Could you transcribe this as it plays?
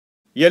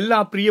എല്ലാ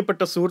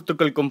പ്രിയപ്പെട്ട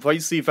സുഹൃത്തുക്കൾക്കും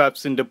ഫൈസി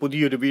ഫാബ്സിന്റെ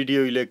പുതിയൊരു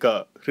വീഡിയോയിലേക്ക്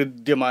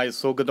ഹൃദ്യമായ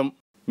സ്വാഗതം.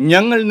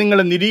 ഞങ്ങൾ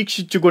നിങ്ങളെ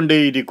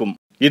നിരീക്ഷിച്ചുകൊണ്ടേയിരിക്കും.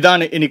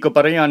 ഇതാണ് എനിക്ക്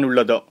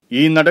പറയാനുള്ളത്.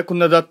 ഈ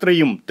നടക്കുന്നത്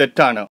അത്രയും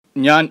തെറ്റാണ്.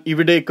 ഞാൻ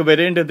ഇവിടേക്ക്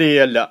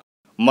വരേണ്ടതേയല്ല,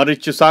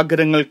 മറിച്ച്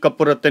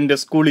സാഗരങ്ങൾക്കപ്പുറത്തെന്റെ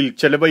സ്കൂളിൽ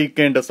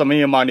ചെലവഴിക്കേണ്ട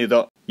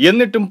സമയമാണിത്.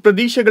 എന്നിട്ടും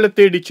പ്രതീക്ഷകളെ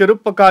തേടി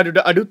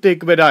ചെറുപ്പക്കാരുടെ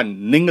അടുത്തേക്ക് വരാൻ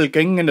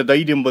നിങ്ങൾക്ക് എങ്ങനെ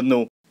ധൈര്യം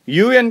വന്നു?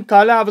 UN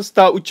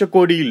കാലാവസ്ഥാ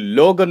ഉച്ചകോടിയിൽ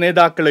ലോക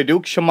നേതാക്കളെ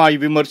രൂക്ഷമായി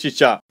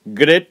വിമർശിച്ച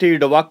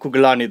ഗ്രേറ്റയുടെ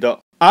വാക്കുകളാണിത്.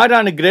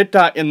 ആരാണ് ഗ്രേറ്റ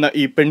എന്ന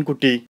ഈ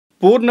പെൺകുട്ടി?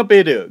 പൂർണ്ണ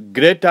പേര്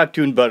ഗ്രേറ്റ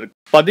ട്യൂൻബർഗ്.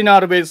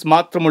 16 വയസ്സ്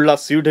മാത്രമുള്ള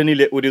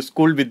സ്വീഡനിലെ ഒരു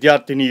സ്കൂൾ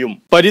വിദ്യാർത്ഥിനിയും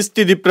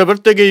പരിസ്ഥിതി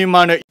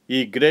പ്രവർത്തകയുമാണ്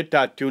ഈ ഗ്രേറ്റ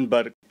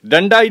ട്യൂൻബർഗ്.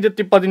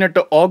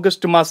 2018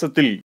 ഓഗസ്റ്റ്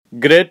മാസത്തിൽ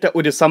ഗ്രേറ്റ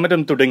ഒരു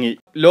സമരം തുടങ്ങി.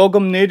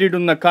 ലോകം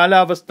നേരിടുന്ന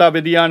കാലാവസ്ഥാ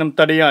വ്യതിയാനം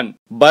തടയാൻ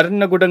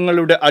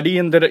ഭരണകൂടങ്ങളുടെ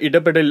അടിയന്തര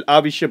ഇടപെടൽ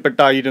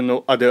ആവശ്യപ്പെട്ടായിരുന്നു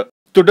അത്.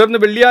 തുടർന്ന്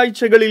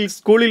വെള്ളിയാഴ്ചകളിൽ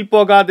സ്കൂളിൽ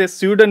പോകാതെ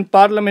സ്വീഡൻ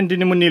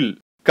പാർലമെന്റിന് മുന്നിൽ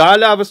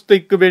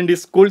കാലാവസ്ഥയ്ക്ക് വേണ്ടി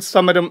സ്കൂൾ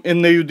സമരം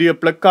എന്നെഴുതിയ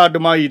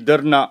പ്ലക്കാർഡുമായി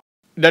ധർണ.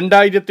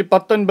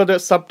 2019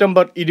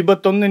 സെപ്റ്റംബർ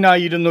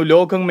 21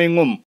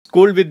 ലോകമെങ്ങും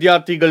സ്കൂൾ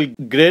വിദ്യാർത്ഥികൾ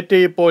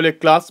ഗ്രേറ്റയെ പോലെ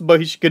ക്ലാസ്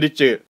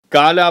ബഹിഷ്കരിച്ച്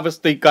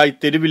കാലാവസ്ഥയ്ക്കായി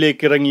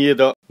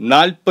തെരുവിലേക്കിറങ്ങിയത്.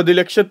 40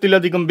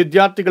 ലക്ഷത്തിലധികം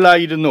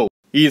വിദ്യാർത്ഥികളായിരുന്നു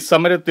ഈ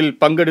സമരത്തിൽ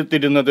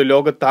പങ്കെടുത്തിരുന്നത്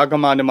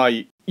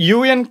ലോകത്താകമാനമായി.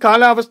 UN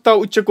കാലാവസ്ഥാ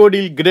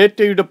ഉച്ചകോടിയിൽ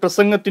ഗ്രേറ്റയുടെ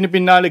പ്രസംഗത്തിന്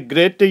പിന്നാലെ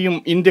ഗ്രേറ്റയും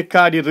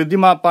ഇന്ത്യക്കാരി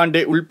ഋതിമ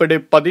പാണ്ഡെ ഉൾപ്പെടെ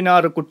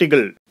 16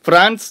 കുട്ടികൾ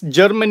ഫ്രാൻസ്,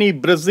 ജർമ്മനി,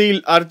 ബ്രസീൽ,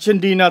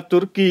 അർജന്റീന,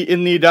 തുർക്കി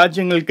എന്നീ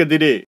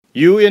രാജ്യങ്ങൾക്കെതിരെ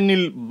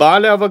UN-ൽ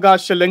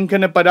ബാലാവകാശ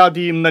ലംഘന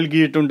പരാതിയും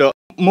നൽകിയിട്ടുണ്ട്.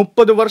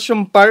 30 വർഷം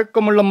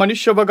പഴക്കമുള്ള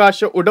മനുഷ്യാവകാശ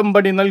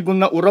ഉടമ്പടി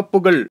നൽകുന്ന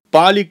ഉറപ്പുകൾ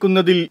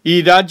പാലിക്കുന്നതിൽ ഈ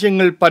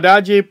രാജ്യങ്ങൾ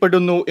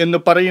പരാജയപ്പെടുന്നു എന്ന്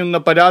പറയുന്ന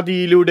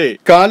പരാതിയിലൂടെ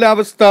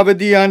കാലാവസ്ഥാ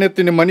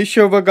വ്യതിയാനത്തിന്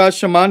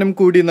മനുഷ്യാവകാശ മാനം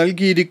കൂടി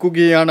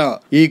നൽകിയിരിക്കുകയാണ്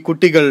ഈ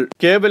കുട്ടികൾ.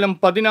 കേവലം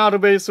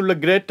 16 വയസ്സുള്ള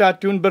ഗ്രേറ്റ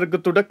ട്യൂൻബർഗ്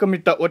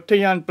തുടക്കമിട്ട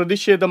ഒറ്റയാൻ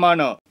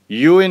പ്രതിഷേധമാണ്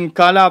UN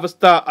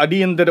കാലാവസ്ഥാ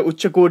അടിയന്തര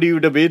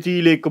ഉച്ചകോടിയുടെ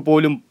വേദിയിലേക്ക്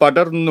പോലും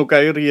പടർന്നു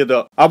കയറിയത്.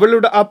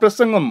 അവളുടെ ആ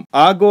പ്രസംഗം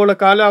ആഗോള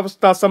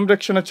കാലാവസ്ഥാ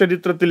സംരക്ഷണ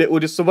ചരിത്രത്തിലെ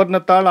ഒരു സുവർണ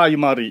താളായി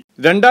മാറി.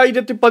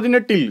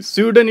 2018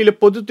 സ്വീഡനിലെ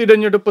പൊതു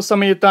തിരഞ്ഞെടുപ്പ്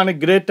സമയത്താണ്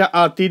ഗ്രേറ്റ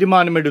ആ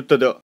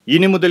തീരുമാനമെടുത്തത്.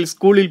 ഇനി മുതൽ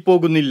സ്കൂളിൽ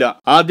പോകുന്നില്ല.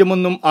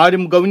 ആദ്യമൊന്നും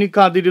ആരും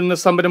ഗൗനിക്കാതിരുന്ന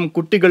സമരം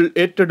കുട്ടികൾ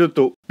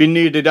ഏറ്റെടുത്തു.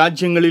 പിന്നീട്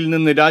രാജ്യങ്ങളിൽ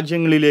നിന്ന്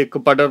രാജ്യങ്ങളിലേക്ക്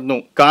പടർന്നു.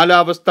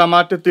 കാലാവസ്ഥാ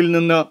മാറ്റത്തിൽ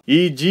നിന്ന്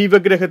ഈ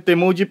ജീവഗ്രഹത്തെ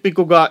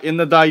മോചിപ്പിക്കുക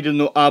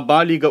എന്നതായിരുന്നു ആ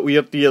ബാലിക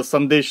ഉയർത്തിയ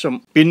സന്ദേശം.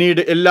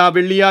 പിന്നീട് എല്ലാ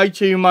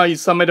വെള്ളിയാഴ്ചയുമായി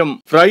സമരം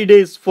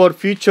ഫ്രൈഡേസ് ഫോർ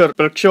ഫ്യൂച്ചർ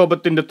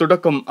പ്രക്ഷോഭത്തിന്റെ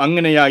തുടക്കം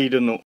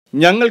അങ്ങനെയായിരുന്നു.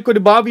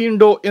 ഞങ്ങൾക്കൊരു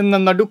ഭാവിയുണ്ടോ എന്ന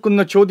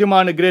നടുക്കുന്ന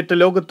ചോദ്യമാണ് ഗ്രേറ്റ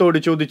ലോകത്തോട്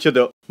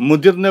ചോദിച്ചത്.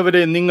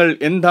 മുതിർന്നവരെ, നിങ്ങൾ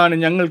എന്താണ്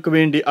ഞങ്ങൾക്ക്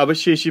വേണ്ടി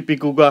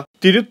അവശേഷിപ്പിക്കുക?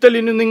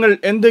 തിരുത്തലിന് നിങ്ങൾ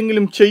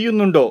എന്തെങ്കിലും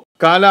ചെയ്യുന്നുണ്ടോ?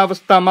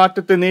 കാലാവസ്ഥാ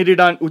മാറ്റത്തെ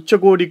നേരിടാൻ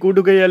ഉച്ചകോടി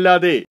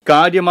കൂടുകയല്ലാതെ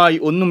കാര്യമായി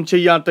ഒന്നും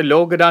ചെയ്യാത്ത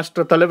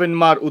ലോകരാഷ്ട്ര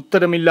തലവന്മാർ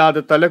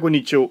ഉത്തരമില്ലാതെ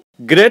തലകുനിച്ചു.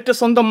 ഗ്രേറ്റ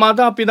സ്വന്തം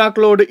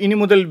മാതാപിതാക്കളോട് ഇനി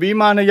മുതൽ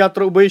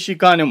വിമാനയാത്ര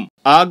ഉപേക്ഷിക്കാനും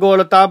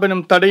ആഗോള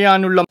താപനം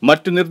തടയാനുള്ള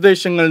മറ്റു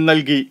നിർദ്ദേശങ്ങൾ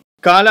നൽകി.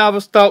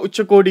 കാലാവസ്ഥാ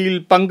ഉച്ചകോടിയിൽ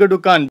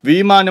പങ്കെടുക്കാൻ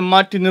വിമാനം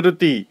മാറ്റി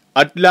നിർത്തി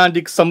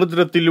അറ്റ്ലാന്റിക്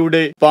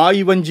സമുദ്രത്തിലൂടെ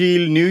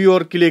പായ്വഞ്ചിയിൽ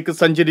ന്യൂയോർക്കിലേക്ക്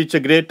സഞ്ചരിച്ച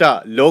ഗ്രേറ്റ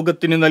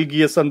ലോകത്തിന്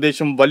നൽകിയ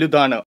സന്ദേശം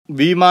വലുതാണ്.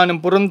 വിമാനം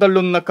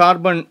പുറന്തള്ളുന്ന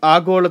കാർബൺ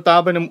ആഗോള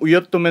താപനം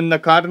ഉയർത്തുമെന്ന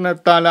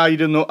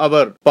കാരണത്താലായിരുന്നു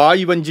അവർ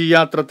പായ്വഞ്ചി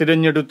യാത്ര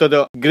തിരഞ്ഞെടുത്തത്.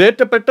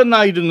 ഗ്രേറ്റ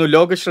പെട്ടെന്നായിരുന്നു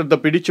ലോകശ്രദ്ധ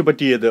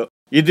പിടിച്ചുപറ്റിയത്.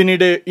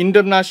 ഇതിനിടെ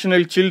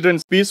international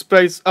children's peace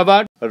prize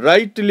award,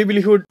 right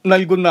livelihood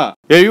നൽകുന്ന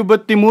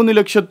 73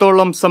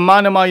 ലക്ഷത്തോളം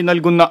സമ്മാനമായി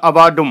നൽകുന്ന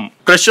അവാർഡും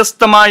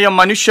പ്രശസ്തമായ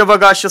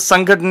മനുഷ്യാവകാശ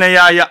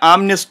സംഘടനയായ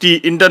ആംനസ്റ്റി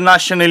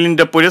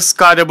ഇന്റർനാഷണലിന്റെ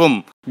പുരസ്കാരവും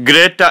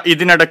ഗ്രേറ്റ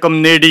ഇതിനടക്കം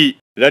നേടി.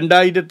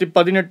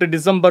 2018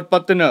 ഡിസംബർ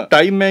 10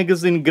 ടൈം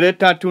മാഗസിൻ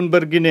ഗ്രേറ്റ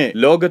ട്യൂൻബർഗിനെ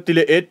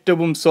ലോകത്തിലെ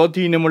ഏറ്റവും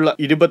സ്വാധീനമുള്ള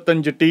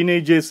 25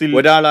 ടീനേജേഴ്സിൽ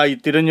ഒരാളായി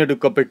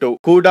തിരഞ്ഞെടുക്കപ്പെട്ടു.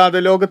 കൂടാതെ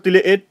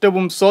ലോകത്തിലെ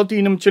ഏറ്റവും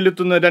സ്വാധീനം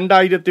ചെലുത്തുന്ന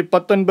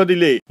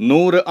 2019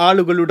 100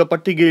 ആളുകളുടെ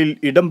പട്ടികയിൽ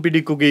ഇടം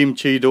പിടിക്കുകയും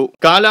ചെയ്തു.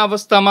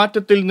 കാലാവസ്ഥാ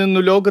മാറ്റത്തിൽ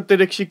നിന്നു ലോകത്തെ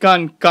രക്ഷിക്കാൻ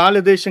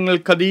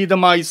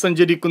കാലദേശങ്ങൾക്കതീതമായി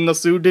സഞ്ചരിക്കുന്ന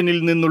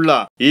സ്വീഡനിൽ നിന്നുള്ള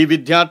ഈ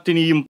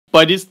വിദ്യാർത്ഥിനിയും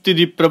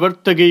പരിസ്ഥിതി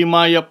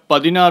പ്രവർത്തകയുമായ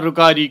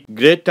 16-കാരി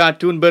ഗ്രേറ്റ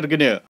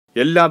ട്യൂൻബർഗിന്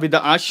എല്ലാവിധ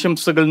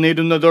ആശംസകൾ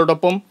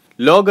നേരുന്നതോടൊപ്പം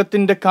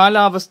ലോകത്തിന്റെ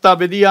കാലാവസ്ഥാ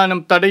വ്യതിയാനം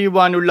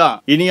തടയുവാനുള്ള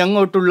ഇനി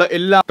അങ്ങോട്ടുള്ള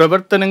എല്ലാ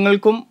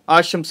പ്രവർത്തനങ്ങൾക്കും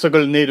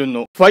ആശംസകൾ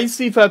നേരുന്നു.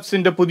 ഫൈസി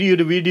ഫാബ്സിന്റെ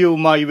പുതിയൊരു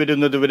വീഡിയോവുമായി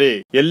വരുന്നതുവരെ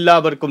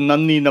എല്ലാവർക്കും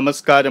നന്ദി,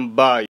 നമസ്കാരം, ബൈ.